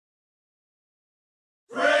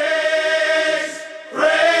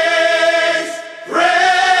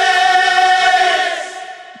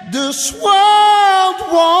this world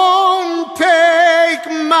won't take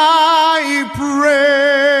my praise.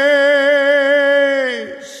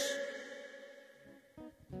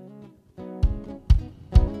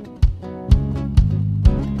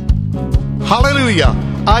 Hallelujah.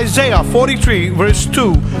 Isaiah 43 verse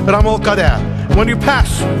 2, Ramol Kader. When you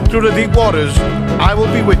pass through the deep waters, I will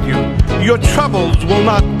be with you. Your troubles will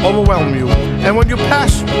not overwhelm you. And when you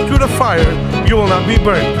pass through the fire, you will not be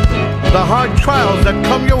burnt. The hard trials that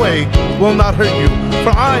come your way will not hurt you.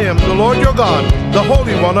 For I am the Lord your God, the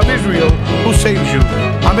Holy One of Israel, who saves you.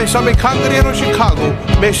 Ame same kangri ano Chicago,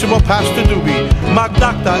 mesmo Pastor Doobie.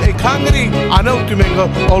 Magdakta e kangri anautumengo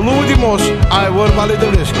oludimos I wor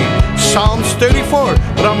validoliski. Psalms 34,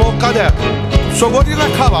 Ramol Kader. Sogorila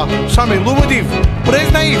kava same lumadiv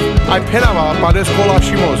preznaiv I penava pares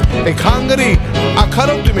kolashimos e kangri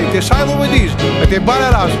akarotume te silo with these te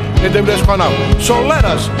bararas e devres kanav. So let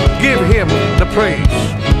us give him the praise.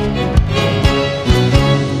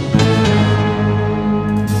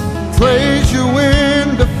 Praise you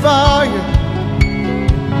in the fire,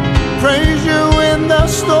 praise you in the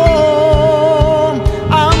storm.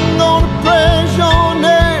 I'm gonna praise your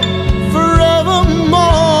name forevermore.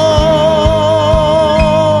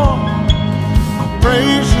 I'll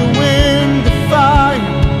praise you in the fire,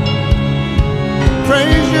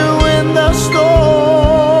 praise you in the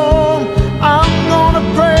storm. I'm gonna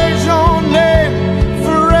praise your name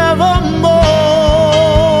forevermore.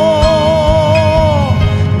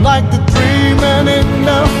 Like the three men in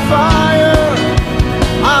the fire,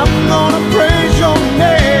 I'm gonna praise your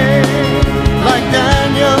name. Like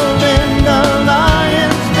Daniel in the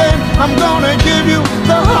lion's den, I'm gonna give you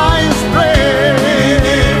the highest praise.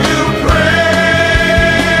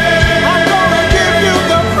 I'm gonna give you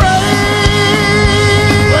the praise.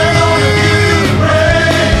 We're gonna give you the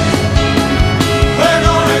praise. We're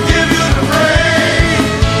gonna give you the praise.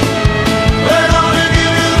 We're gonna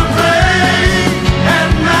give you the praise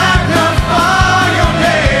and magnify your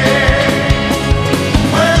name.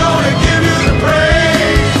 We're gonna give you the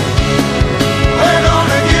praise. We're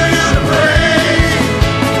gonna give you the praise.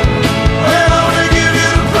 We're gonna give you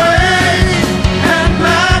the praise and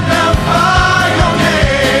magnify your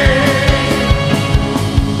name.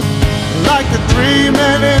 Like the three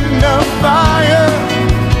men in the fire,